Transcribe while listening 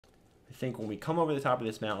I think when we come over the top of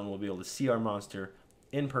this mountain, we'll be able to see our monster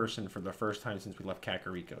in person for the first time since we left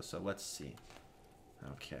Kakariko. So let's see.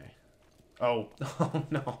 Okay. Oh, oh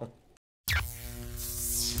no.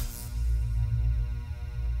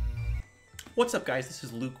 What's up, guys? This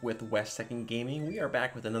is Luke with West Second Gaming. We are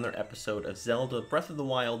back with another episode of Zelda Breath of the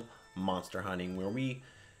Wild Monster Hunting, where we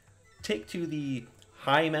take to the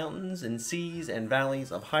high mountains and seas and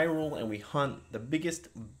valleys of Hyrule and we hunt the biggest,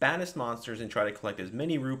 baddest monsters and try to collect as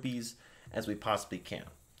many rupees as we possibly can.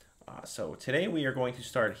 So today we are going to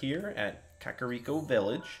start here at Kakariko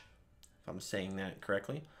Village, if I'm saying that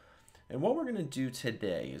correctly. And what we're going to do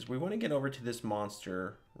today is we want to get over to this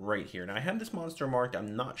monster right here. Now I have this monster marked.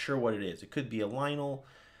 I'm not sure what it is. It could be a Lynel,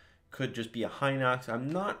 could just be a Hinox. I'm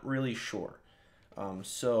not really sure.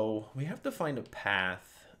 So we have to find a path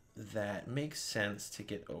that makes sense to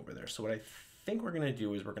get over there. So what I think we're going to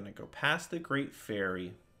do is we're going to go past the Great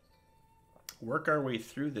Ferry, work our way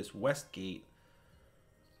through this west gate,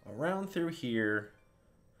 around through here,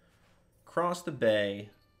 cross the bay,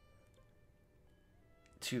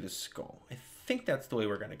 to the skull. I think that's the way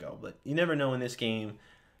we're going to go, but you never know in this game.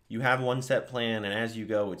 You have one set plan, and as you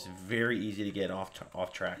go, it's very easy to get off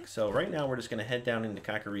track. So right now, we're just going to head down into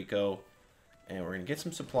Kakariko, and we're going to get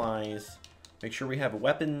some supplies, make sure we have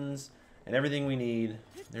weapons and everything we need.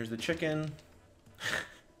 There's the chicken.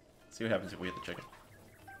 See what happens if we hit the chicken.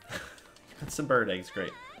 Got some bird eggs,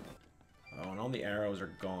 great. Oh, and all the arrows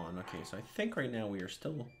are gone. Okay, so I think right now we're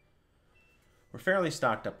fairly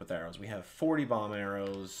stocked up with arrows. We have 40 bomb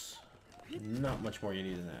arrows. Not much more you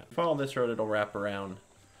need than that. Follow this road, it'll wrap around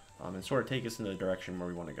and sort of take us in the direction where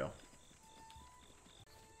we want to go.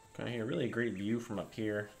 Kind of here, really a great view from up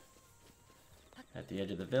here at the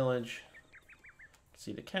edge of the village.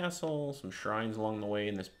 See the castle, some shrines along the way,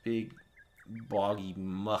 and this big boggy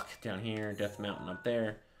muck down here, Death Mountain up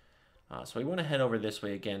there. So we want to head over this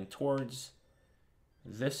way again towards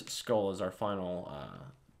this skull as our final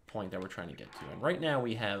point that we're trying to get to. And right now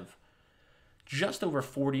we have just over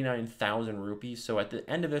 49,000 rupees. So at the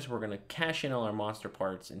end of this, we're going to cash in all our monster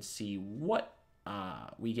parts and see what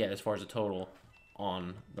we get as far as a total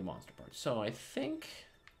on the monster parts. So I think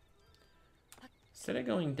instead of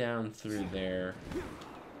going down through there,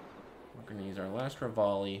 we're going to use our last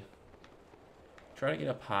Rivali. Try to get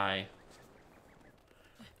up high.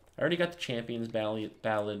 I already got the Champions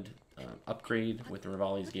Ballad upgrade with the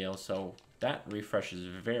Rivali's Gale, so that refreshes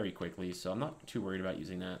very quickly, so I'm not too worried about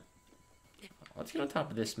using that. Let's get on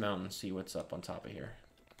top of this mountain and see what's up on top of here.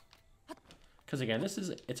 Because again,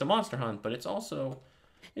 it's a monster hunt, but it's also,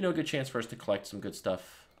 you know, a good chance for us to collect some good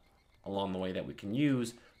stuff along the way that we can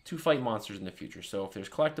use to fight monsters in the future. So if there's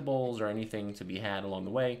collectibles or anything to be had along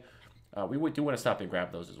the way, we do want to stop and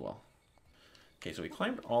grab those as well. Okay, so we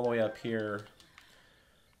climbed all the way up here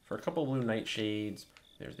for a couple of blue nightshades.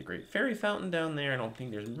 There's the Great Fairy Fountain down there. I don't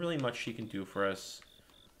think there's really much she can do for us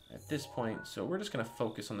at this point. So we're just going to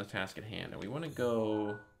focus on the task at hand. And we want to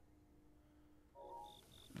go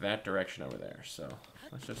that direction over there. So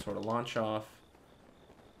let's just sort of launch off.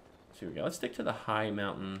 So here we go. Let's stick to the high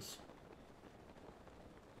mountains.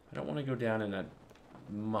 I don't want to go down in that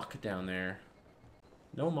muck down there.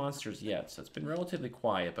 No monsters yet, so it's been relatively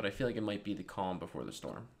quiet, but I feel like it might be the calm before the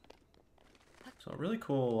storm. So a really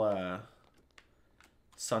cool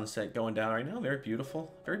sunset going down right now. Very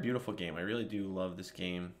beautiful game. I really do love this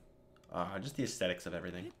game. Just the aesthetics of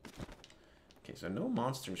everything. Okay, so no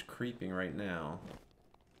monsters creeping right now.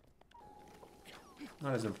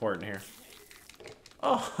 Not as important here.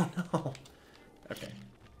 Oh, no. Okay.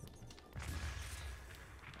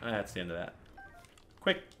 That's the end of that.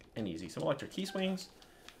 Quick and easy. Some electric key swings.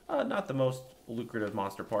 Not the most lucrative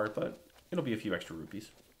monster part, but it'll be a few extra rupees.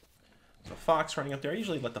 So fox running up there. I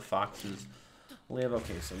usually let the foxes live.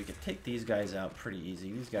 Okay, so we can take these guys out pretty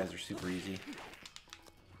easy. These guys are super easy.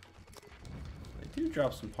 They do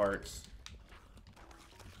drop some parts.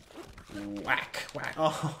 Whack! Whack!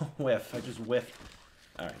 Oh, whiff. I just whiffed.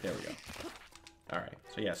 Alright, there we go. Alright,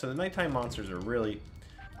 so yeah, so the nighttime monsters are really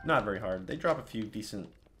not very hard. They drop a few decent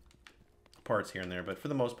parts here and there, but for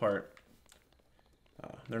the most part,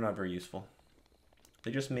 they're not very useful.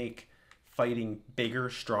 They just make fighting bigger,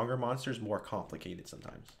 stronger monsters more complicated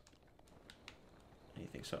sometimes.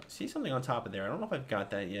 Anything. So, see something on top of there. I don't know if I've got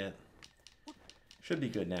that yet. Should be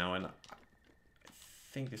good now, and I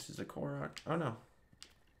think this is a Korok. Oh, no.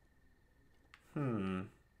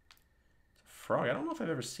 It's a frog. I don't know if I've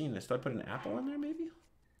ever seen this. Did I put an apple in there, maybe?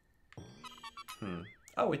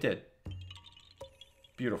 Oh, it did.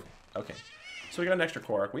 Beautiful. Okay. So we got an extra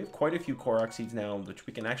Korok. We have quite a few Korok seeds now, which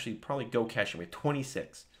we can actually probably go cash in. We have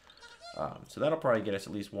 26. So that'll probably get us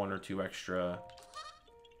at least one or two extra.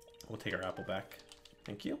 We'll take our apple back.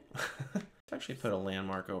 Thank you. Let's actually put a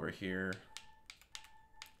landmark over here.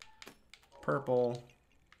 Purple.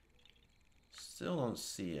 Still don't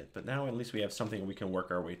see it, but now at least we have something we can work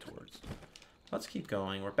our way towards. Let's keep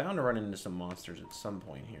going. We're bound to run into some monsters at some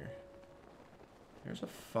point here. There's a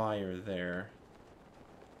fire there.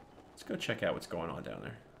 Let's go check out what's going on down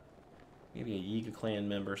there. Maybe a Yiga clan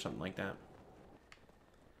member or something like that.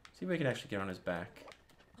 See if we can actually get on his back.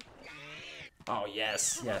 Oh,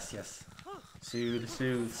 yes, yes, yes. Soothe,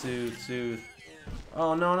 soothe, soothe, soothe.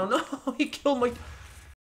 Oh, no, no, no. He killed my...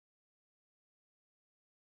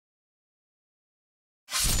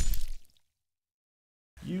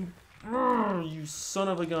 You son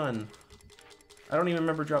of a gun. I don't even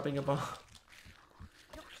remember dropping a bomb.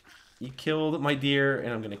 You killed my deer,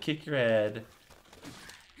 and I'm going to kick your head.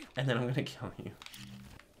 And then I'm going to kill you.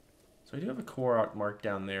 So I do have a Korok mark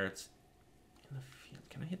down there. It's in the field.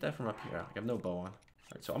 Can I hit that from up here? I have no bow on.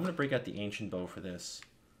 Alright, so I'm going to break out the ancient bow for this.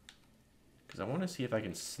 Because I want to see if I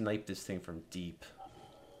can snipe this thing from deep.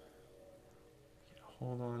 Get a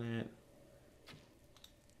hold on it.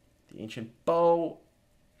 The ancient bow.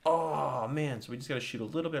 Oh, man. So we just got to shoot a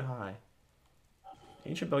little bit high. The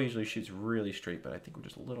ancient bow usually shoots really straight, but I think we're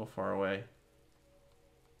just a little far away.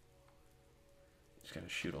 Just got to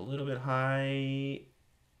shoot a little bit high.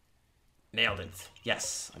 Nailed it.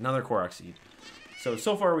 Yes. Another Korok seed.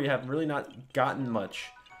 So far we have really not gotten much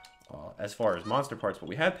as far as monster parts, but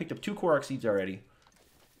we have picked up 2 Korok seeds already.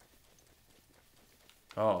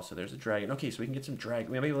 Oh, so there's a dragon. Okay, so we can get some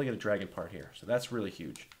dragon. Maybe we'll get a dragon part here. So that's really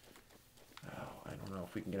huge. Oh, I don't know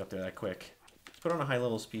if we can get up there that quick. Let's put on a high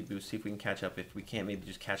level speed boost, see if we can catch up. If we can't, maybe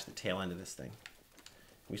just catch the tail end of this thing.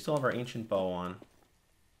 We still have our ancient bow on.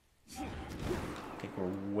 I think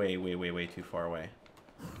we're way, way, way, way too far away.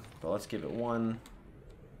 But let's give it one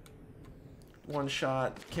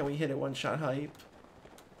shot. Can we hit it one shot hype?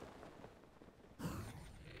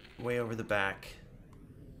 Way over the back.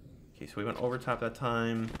 Okay, so we went over top that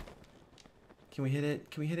time. Can we hit it?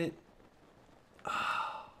 Can we hit it?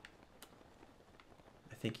 Oh.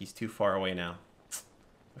 I think he's too far away now.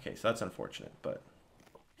 Okay, so that's unfortunate, but...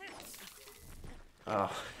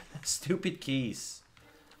 Oh, stupid keys.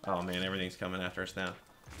 Oh man, everything's coming after us now.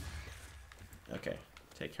 Okay,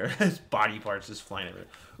 take care of his body parts just flying everywhere.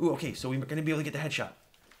 Ooh, okay, so we're going to be able to get the headshot.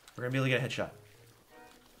 We're going to be able to get a headshot.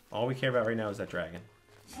 All we care about right now is that dragon.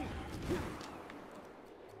 Okay,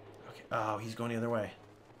 oh, he's going the other way.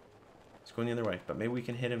 He's going the other way, but maybe we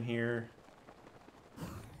can hit him here.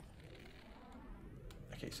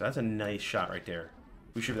 Okay, so that's a nice shot right there.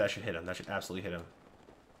 That should hit him. That should absolutely hit him.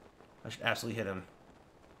 That should absolutely hit him.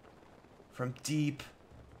 From deep.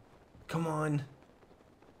 Come on.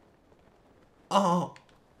 Oh.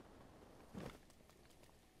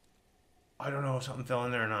 I don't know if something fell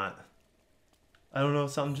in there or not. I don't know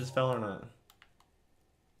if something just fell or not.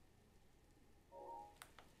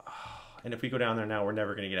 And if we go down there now, we're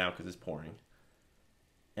never going to get out because it's pouring.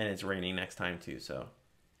 And it's raining next time too, so.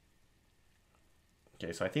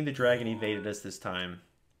 Okay, so I think the dragon evaded us this time.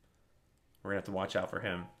 We're going to have to watch out for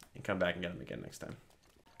him and come back and get him again next time.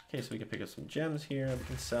 Okay, so we can pick up some gems here we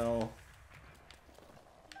can sell.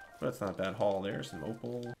 But that's not a bad haul there. Some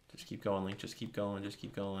opal. Just keep going, Link. Just keep going. Just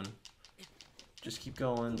keep going. Just keep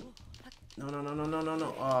going. No, no, no, no, no, no,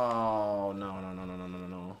 no. Oh, no, no, no, no, no, no,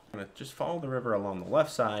 no. I'm going to just follow the river along the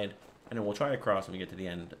left side, and then we'll try to cross when we get to the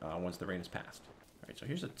end once the rain is passed. All right, so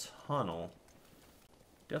here's a tunnel.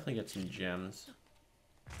 Definitely get some gems.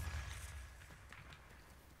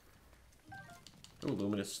 Ooh,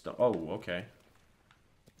 luminous stone. Oh, okay.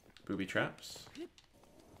 Booby traps.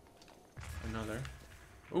 Another.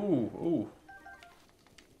 Ooh, ooh.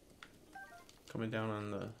 Coming down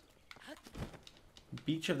on the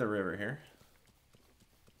beach of the river here.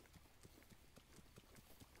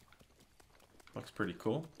 Looks pretty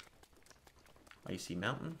cool. Icy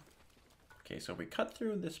mountain. Okay, so if we cut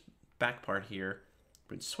through this back part here,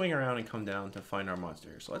 we'd swing around and come down to find our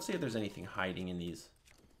monster. So let's see if there's anything hiding in these.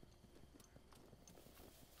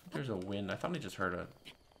 There's a wind. I thought I just heard a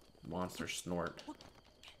monster snort.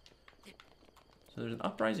 So there's an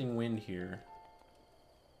uprising wind here.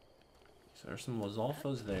 So there's some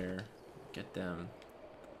Lizalfos there. Get them.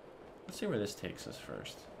 Let's see where this takes us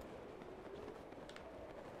first.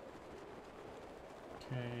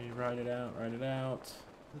 Okay, ride it out, ride it out.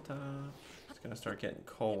 The top. It's gonna start getting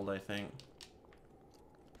cold, I think.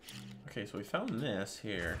 Okay, so we found this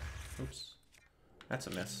here. Oops. That's a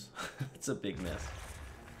miss. It's a big miss.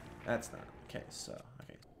 That's not. Okay, so,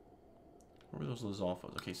 okay. Where were those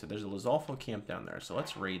Lizalfos? Okay, so there's a Lizalfo camp down there, so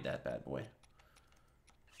let's raid that bad boy.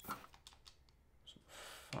 Some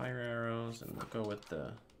fire arrows, and we'll go with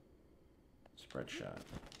the spread shot.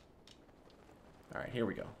 All right, here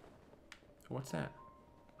we go. What's that?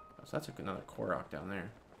 Oh, so that's another Korok down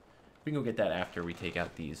there. We can go get that after we take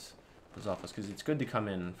out those offals, because it's good to come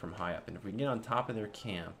in from high up. And if we can get on top of their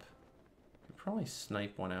camp, we can probably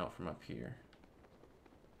snipe one out from up here.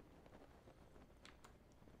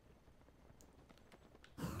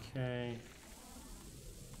 Okay.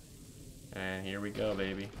 And here we go,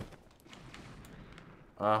 baby.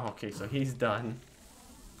 Oh, okay, so he's done.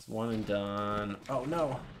 It's one and done. Oh,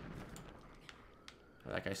 no.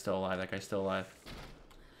 That guy's still alive. That guy's still alive.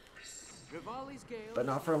 But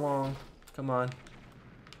not for long. Come on.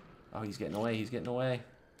 Oh, he's getting away. He's getting away.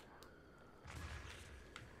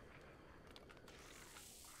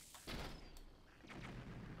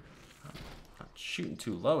 I'm shooting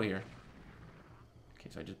too low here. Okay,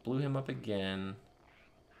 so I just blew him up again.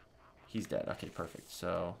 He's dead. Okay, perfect.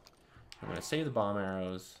 So I'm going to save the bomb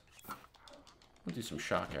arrows. We'll do some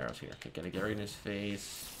shock arrows here. Okay, gotta get right in his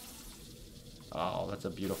face. Oh, that's a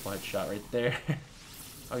beautiful headshot right there.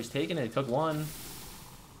 Oh, he's taking it. He took one.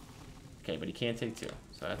 Okay, but he can't take two.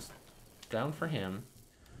 So that's down for him.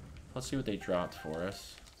 Let's see what they dropped for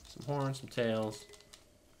us. Some horns, some tails.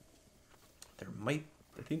 I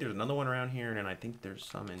think there's another one around here, and I think there's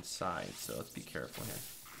some inside. So let's be careful here.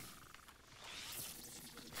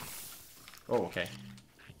 Oh, okay.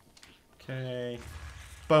 Okay.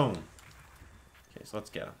 Boom. Okay, so let's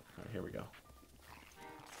get him. All right, here we go.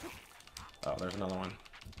 Oh, there's another one.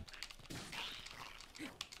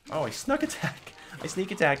 Oh, I snuck attack. I sneak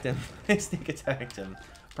attacked him. I sneak attacked him.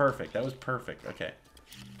 Perfect. That was perfect. Okay.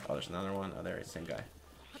 Oh, there's another one. Oh, there he's same guy.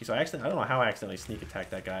 Okay, so I don't know how I accidentally sneak attacked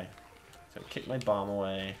that guy. So I kicked my bomb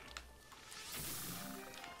away.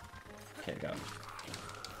 Okay, got him.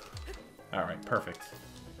 Alright, perfect.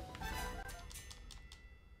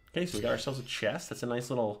 Okay, so we got ourselves a chest. That's a nice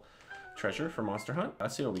little treasure for Monster Hunt.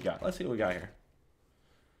 Let's see what we got. Let's see what we got here.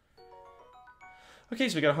 Okay,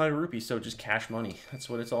 so we got 100 rupees, so just cash money. That's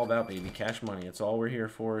what it's all about, baby. Cash money. It's all we're here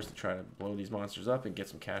for, is to try to blow these monsters up and get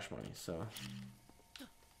some cash money. So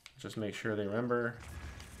just make sure they remember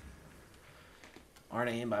our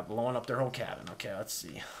name by blowing up their whole cabin. Okay, let's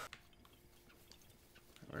see.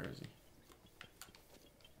 Where is he?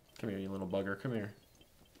 Come here, you little bugger. Come here.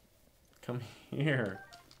 Come here.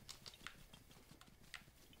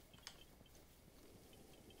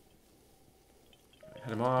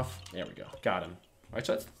 Head him off. There we go. Got him. Alright,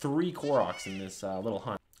 so that's 3 Koroks in this little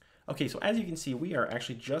hunt. Okay, so as you can see, we are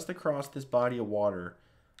actually just across this body of water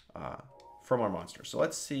from our monster. So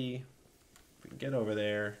let's see if we can get over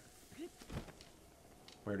there. We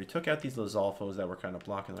already took out these Lizalfos that were kind of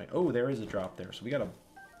blocking the way. Oh, there is a drop there. So we got a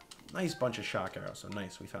nice bunch of shock arrows. So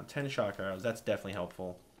nice. We found 10 shock arrows. That's definitely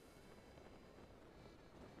helpful.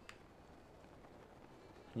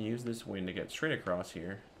 Use this wind to get straight across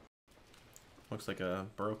here. Looks like a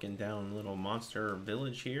broken down little monster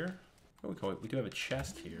village here. Oh, we do have a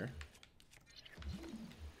chest here.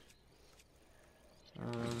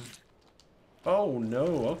 Oh no,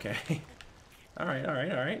 okay.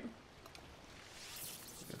 Alright.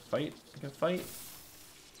 Fight.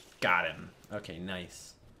 Got him. Okay,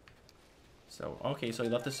 nice. So, okay, so he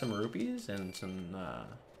left us some rupees and some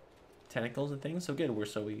tentacles and things. So good.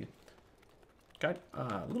 We got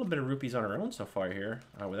a little bit of rupees on our own so far here,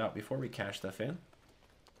 before we cash stuff in.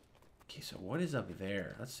 Okay, so what is up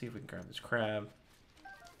there? Let's see if we can grab this crab.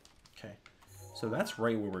 Okay, so that's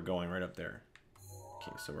right where we're going, right up there.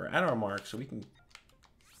 Okay, so we're at our mark, so we can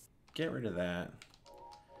get rid of that.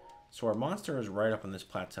 So our monster is right up on this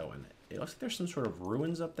plateau, and it looks like there's some sort of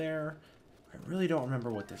ruins up there. I really don't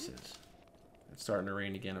remember what this is. It's starting to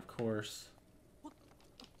rain again, of course.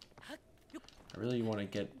 I really want to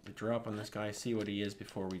get the drop on this guy, see what he is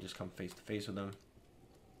before we just come face to face with him.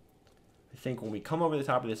 I think when we come over the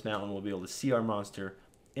top of this mountain, we'll be able to see our monster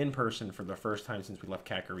in person for the first time since we left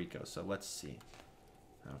Kakariko. So let's see.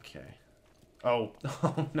 Okay. Oh,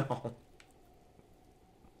 oh no.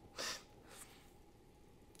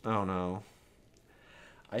 Oh no.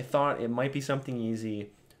 I thought it might be something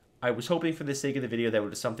easy. I was hoping for the sake of the video that it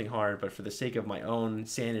was something hard, but for the sake of my own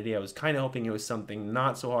sanity, I was kind of hoping it was something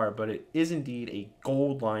not so hard, but it is indeed a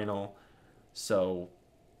gold Lynel. So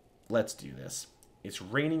let's do this. It's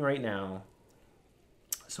raining right now,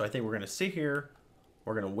 so I think we're going to sit here,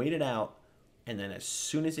 we're going to wait it out, and then as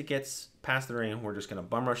soon as it gets past the rain, we're just going to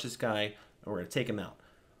bum rush this guy, and we're going to take him out.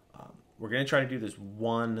 We're going to try to do this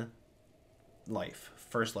one life,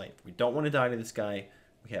 first life. We don't want to die to this guy.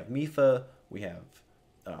 We have Mifa, we have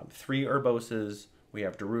 3 Urboses, we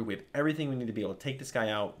have Daru, we have everything we need to be able to take this guy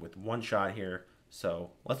out with one shot here.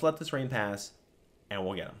 So let's let this rain pass, and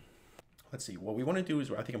we'll get him. Let's see, what we want to do is,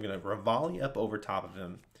 I think I'm going to volley up over top of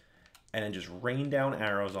him, and then just rain down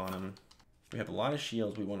arrows on him. We have a lot of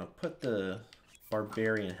shields. We want to put the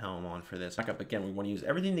barbarian helm on for this. Back up again, we want to use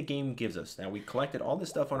everything the game gives us. Now, we collected all this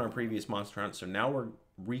stuff on our previous monster hunt, so now we're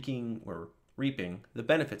reaping the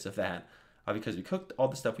benefits of that because we cooked all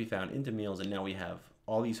the stuff we found into meals, and now we have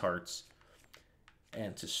all these hearts.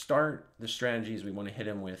 And to start the strategies, we want to hit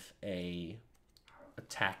him with a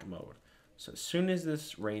attack mode. So as soon as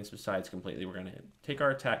this rain subsides completely, we're going to take our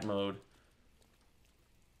attack mode,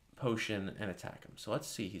 potion, and attack him. So let's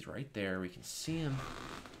see, he's right there. We can see him.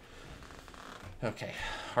 Okay,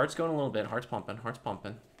 heart's going a little bit. Heart's pumping, heart's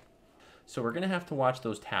pumping. So we're going to have to watch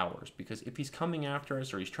those towers, because if he's coming after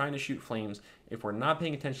us or he's trying to shoot flames, if we're not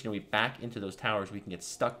paying attention and we back into those towers, we can get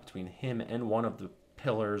stuck between him and one of the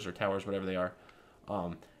pillars or towers, whatever they are,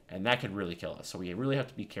 and that could really kill us. So we really have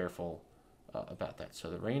to be careful about that. So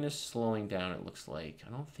the rain is slowing down, it looks like. I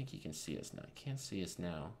don't think he can see us now. He can't see us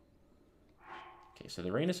now. Okay, so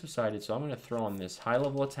the rain has subsided, so I'm going to throw on this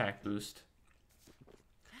high-level attack boost.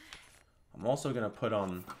 I'm also going to put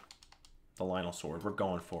on the Lynel sword. We're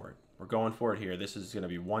going for it. We're going for it here. This is going to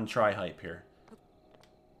be one try hype here.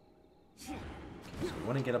 Okay, so we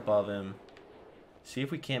want to get above him. See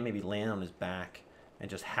if we can't maybe land on his back and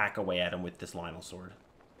just hack away at him with this Lynel sword.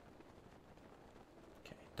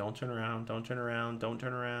 Okay, don't turn around, don't turn around, don't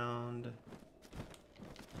turn around.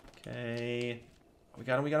 Okay. We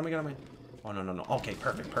got him, we got him, we got him. Oh, no, no, no. Okay,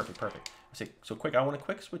 perfect, perfect, perfect. So quick, I want to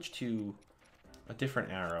quick switch to a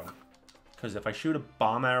different arrow. Because if I shoot a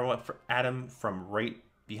bomb arrow at him from right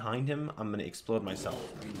behind him, I'm going to explode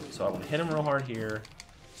myself. So I want to hit him real hard here,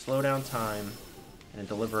 slow down time, and then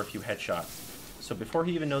deliver a few headshots. So before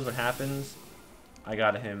he even knows what happens, I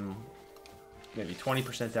got him maybe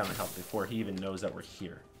 20% down in health before he even knows that we're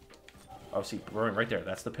here. Oh, see, we're right there.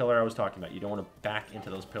 That's the pillar I was talking about. You don't want to back into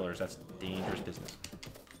those pillars. That's dangerous business.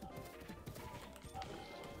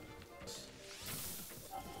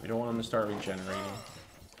 We don't want him to start regenerating.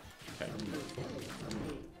 Okay.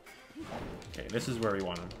 Okay, this is where we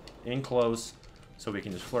want him. In close, so we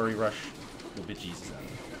can just flurry rush the bejesus out of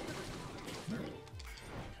him. Okay.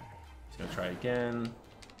 He's gonna try again.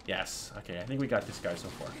 Yes. Okay, I think we got this guy so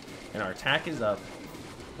far. And our attack is up.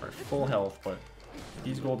 We're at full health, but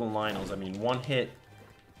these golden Lynels, I mean, one hit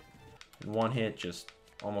just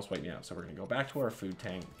almost wiped me out. So we're gonna go back to our food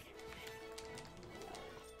tank.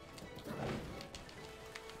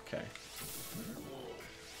 Okay.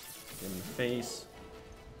 Get him in the face.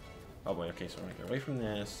 Oh boy, okay, so we're gonna get away from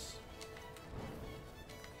this.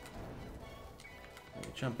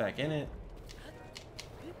 Jump back in it.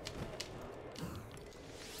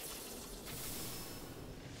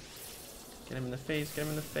 Get him in the face, get him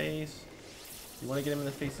in the face. You want to get him in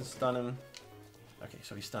the face and stun him. Okay,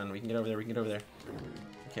 so he's stunned. We can get over there, we can get over there.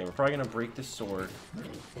 Okay, we're probably gonna break this sword.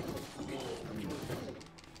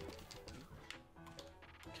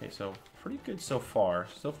 Okay, so pretty good so far.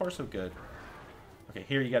 So far, so good. Okay,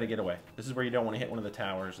 here you got to get away. This is where you don't want to hit one of the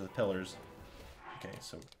towers or the pillars. Okay,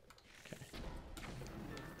 so... Okay.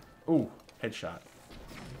 Ooh, headshot.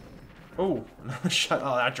 Ooh, another shot.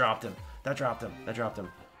 Oh, that dropped him. That dropped him. That dropped him.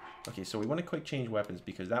 Okay, so we want to quick change weapons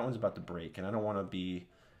because that one's about to break, and I don't want to be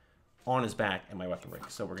on his back and my weapon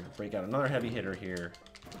breaks. So we're going to break out another heavy hitter here.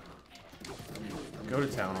 Go to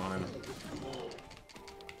town on him.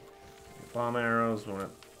 Bomb arrows. We want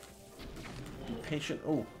to be patient.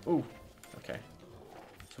 Oh, oh. Okay.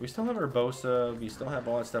 So we still have our Bosa. We still have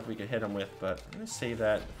all that stuff we could hit him with, but I'm going to save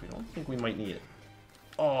that if we don't think we might need it.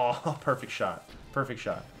 Oh, perfect shot. Perfect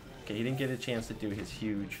shot. Okay, he didn't get a chance to do his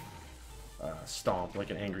huge stomp like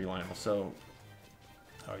an angry Lynel. So,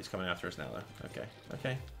 oh, he's coming after us now, though. Okay,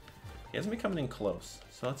 okay. He hasn't been coming in close.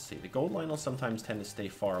 So let's see. The gold Lynels sometimes tend to stay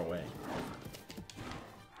far away.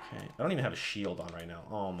 Okay, I don't even have a shield on right now.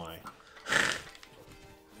 Oh my.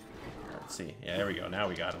 Let's see. Yeah, there we go. Now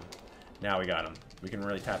we got him. Now we got him. We can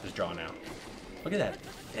really tap his jaw now. Look at that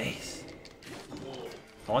face.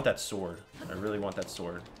 I want that sword. I really want that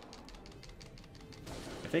sword.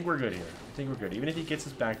 I think we're good here. I think we're good. Even if he gets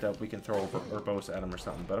us backed up, we can throw Urbosa at him or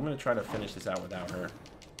something. But I'm going to try to finish this out without her.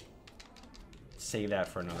 Save that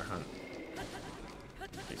for another hunt.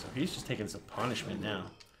 Okay, so he's just taking some punishment now.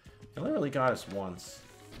 He literally got us once.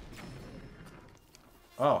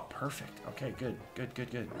 Oh, perfect. Okay, good. Good,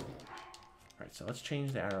 good, good. Alright, so let's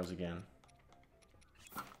change the arrows again.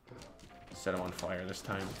 Set him on fire this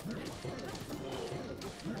time.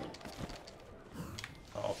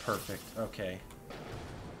 Oh, perfect. Okay.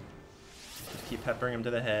 Just keep peppering him to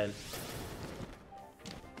the head.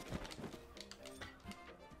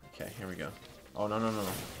 Okay, here we go. Oh, no, no, no,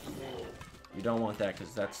 no. You don't want that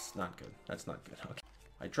because that's not good. That's not good. Okay.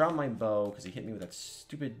 I dropped my bow because he hit me with that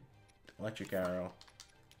stupid electric arrow.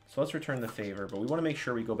 So let's return the favor, but we want to make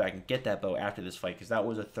sure we go back and get that bow after this fight, because that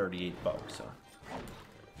was a 38 bow, so.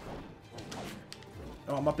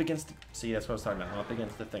 Oh, I'm up against... See, that's what I was talking about. I'm up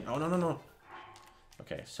against the thing. Oh, no, no, no.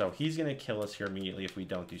 Okay, so he's going to kill us here immediately if we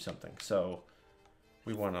don't do something. So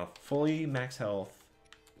we want to fully max health,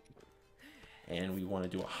 and we want to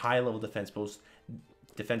do a high-level defense boost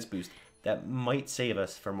that might save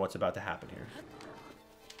us from what's about to happen here.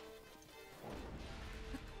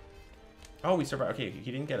 Oh, we survived. Okay,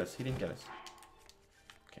 he didn't get us. He didn't get us.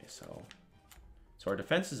 Okay, so our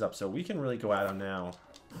defense is up, so we can really go at him now.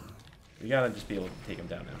 We gotta just be able to take him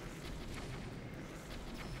down now.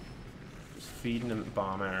 Just feeding him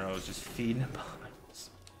bomb arrows. Just feeding him bomb arrows.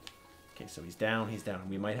 Okay, so he's down. He's down.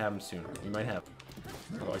 We might have him soon. We might have...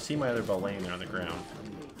 Oh, I see my other bow laying there on the ground.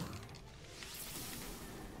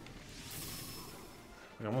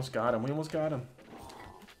 We almost got him. We almost got him.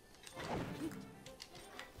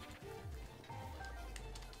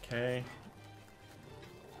 Okay.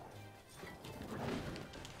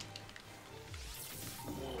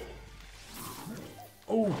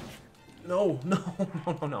 Oh! No, no,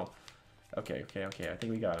 no, no, no. Okay, okay, okay. I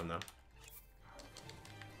think we got him now.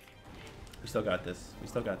 We still got this. We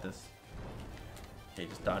still got this. Okay,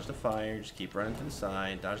 just dodge the fire. Just keep running to the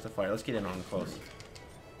side. Dodge the fire. Let's get in on him close.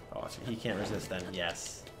 Oh, so he can't resist then.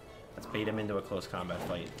 Yes. Let's bait him into a close combat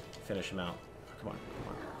fight. Finish him out. Come on, come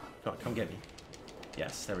on. Come on, come get me.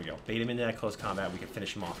 Yes, there we go. Bait him into that close combat. We can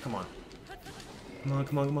finish him off. Come on. Come on,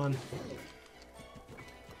 come on, come on.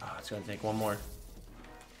 Oh, it's going to take one more.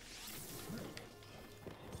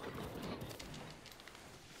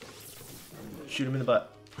 Shoot him in the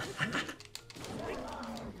butt.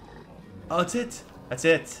 Oh, that's it. That's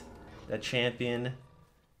it. That champion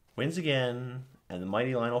wins again, and the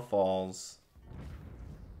mighty Lionel falls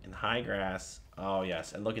in high grass. Oh,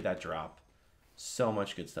 yes. And look at that drop. So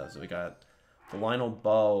much good stuff. So we got the Lionel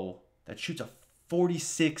bow that shoots a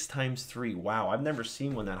 46 times 3. Wow, I've never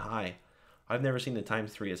seen one that high. I've never seen the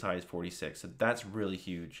times 3 as high as 46. So that's really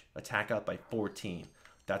huge. Attack out by 14.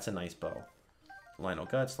 That's a nice bow. Lionel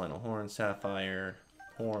guts, Lionel horn, sapphire,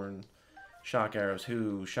 horn, shock arrows,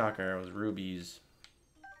 shock arrows, rubies,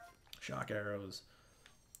 shock arrows.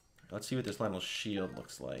 Let's see what this Lionel shield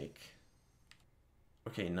looks like.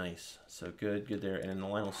 Okay, nice. So good there. And then the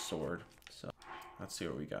Lionel sword. So let's see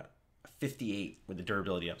what we got. 58 with the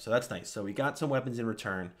durability up. So that's nice. So we got some weapons in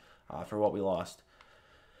return for what we lost.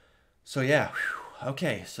 So yeah. Whew.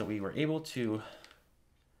 Okay, so we were able to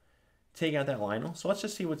take out that Lionel. So let's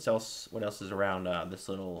just see what else is around this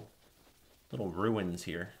little ruins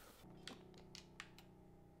here.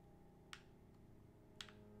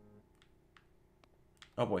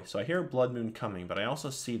 Oh boy, so I hear Blood Moon coming, but I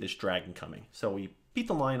also see this dragon coming. So we beat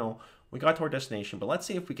the Lionel, we got to our destination, but let's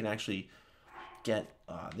see if we can actually get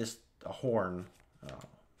a horn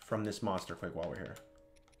from this monster quick while we're here.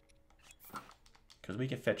 Because we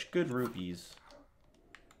can fetch good rupees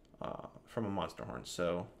from a monster horn.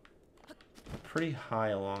 So pretty high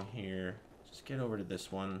along here. Just get over to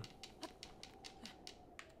this one.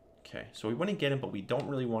 Okay, so we want to get him, but we don't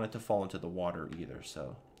really want it to fall into the water either,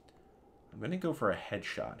 so I'm going to go for a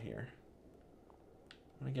headshot here.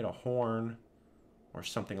 I'm going to get a horn or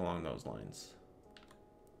something along those lines.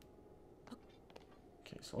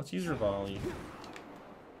 Okay, so let's use our volley.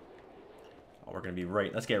 Oh, we're going to be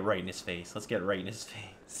right. Let's get right in his face. Let's get right in his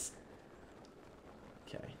face.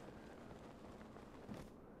 Okay.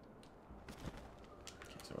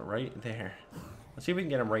 So we're right there. Let's see if we can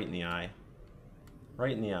get him right in the eye.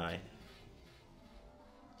 Right in the eye.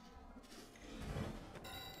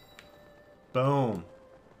 Boom.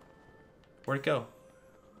 Where'd it go?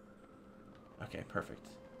 Okay, perfect.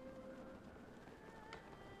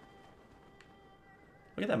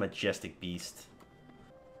 Look at that majestic beast.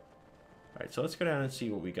 Alright, so let's go down and see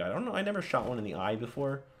what we got. I don't know, I never shot one in the eye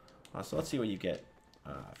before. So let's see what you get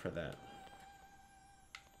for that.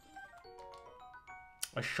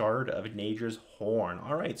 A shard of Nature's horn.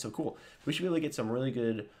 Alright, so cool. We should be able to get some really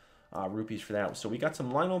good rupees for that. So we got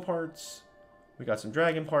some Lionel parts. We got some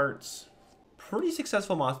dragon parts. Pretty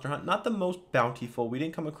successful monster hunt. Not the most bountiful. We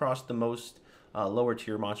didn't come across the most lower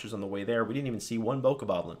tier monsters on the way there. We didn't even see one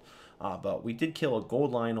Bokoboblin. But we did kill a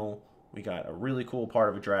gold Lionel. We got a really cool part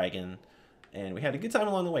of a dragon. And we had a good time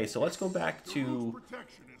along the way. So let's go back to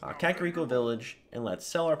Kakariko Village and let's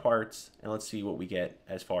sell our parts. And let's see what we get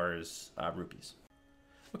as far as rupees.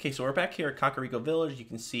 Okay, so we're back here at Kakariko Village. You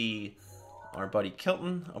can see our buddy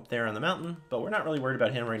Kelton up there on the mountain. But we're not really worried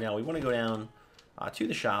about him right now. We want to go down to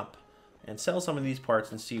the shop and sell some of these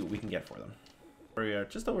parts and see what we can get for them. We are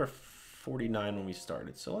just over 49 when we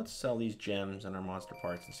started. So let's sell these gems and our monster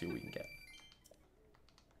parts and see what we can get.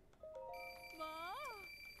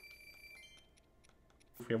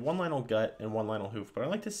 We have one Lionel Gut and one Lionel Hoof, but I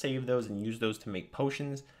like to save those and use those to make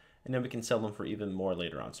potions, and then we can sell them for even more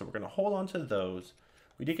later on. So we're going to hold on to those.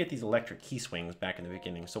 We did get these electric key swings back in the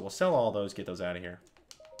beginning, so we'll sell all those, get those out of here.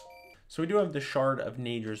 So we do have the Shard of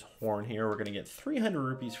Nadra's Horn here. We're going to get 300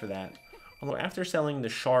 rupees for that. Although after selling the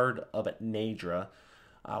Shard of Nadra,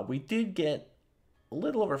 we did get a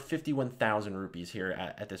little over 51,000 rupees here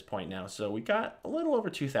at this point now. So we got a little over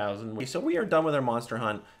 2,000. So we are done with our monster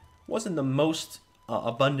hunt. Wasn't the most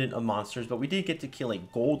abundant of monsters, but we did get to kill a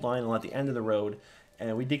gold Lionel at the end of the road.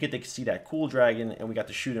 And we did get to see that cool dragon, and we got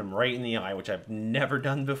to shoot him right in the eye, which I've never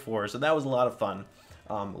done before. So that was a lot of fun.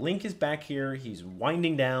 Link is back here. He's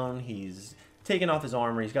winding down. He's taking off his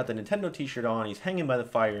armor. He's got the Nintendo t-shirt on. He's hanging by the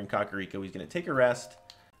fire in Kakariko. He's going to take a rest.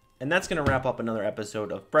 And that's going to wrap up another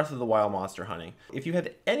episode of Breath of the Wild monster hunting. If you have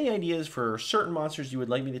any ideas for certain monsters you would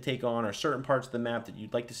like me to take on, or certain parts of the map that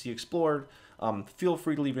you'd like to see explored, feel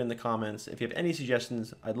free to leave it in the comments. If you have any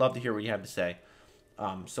suggestions, I'd love to hear what you have to say.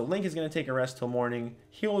 So Link is going to take a rest till morning.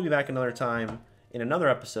 He will be back another time in another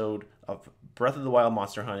episode of Breath of the Wild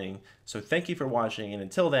monster hunting. So thank you for watching, and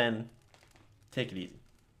until then, take it easy.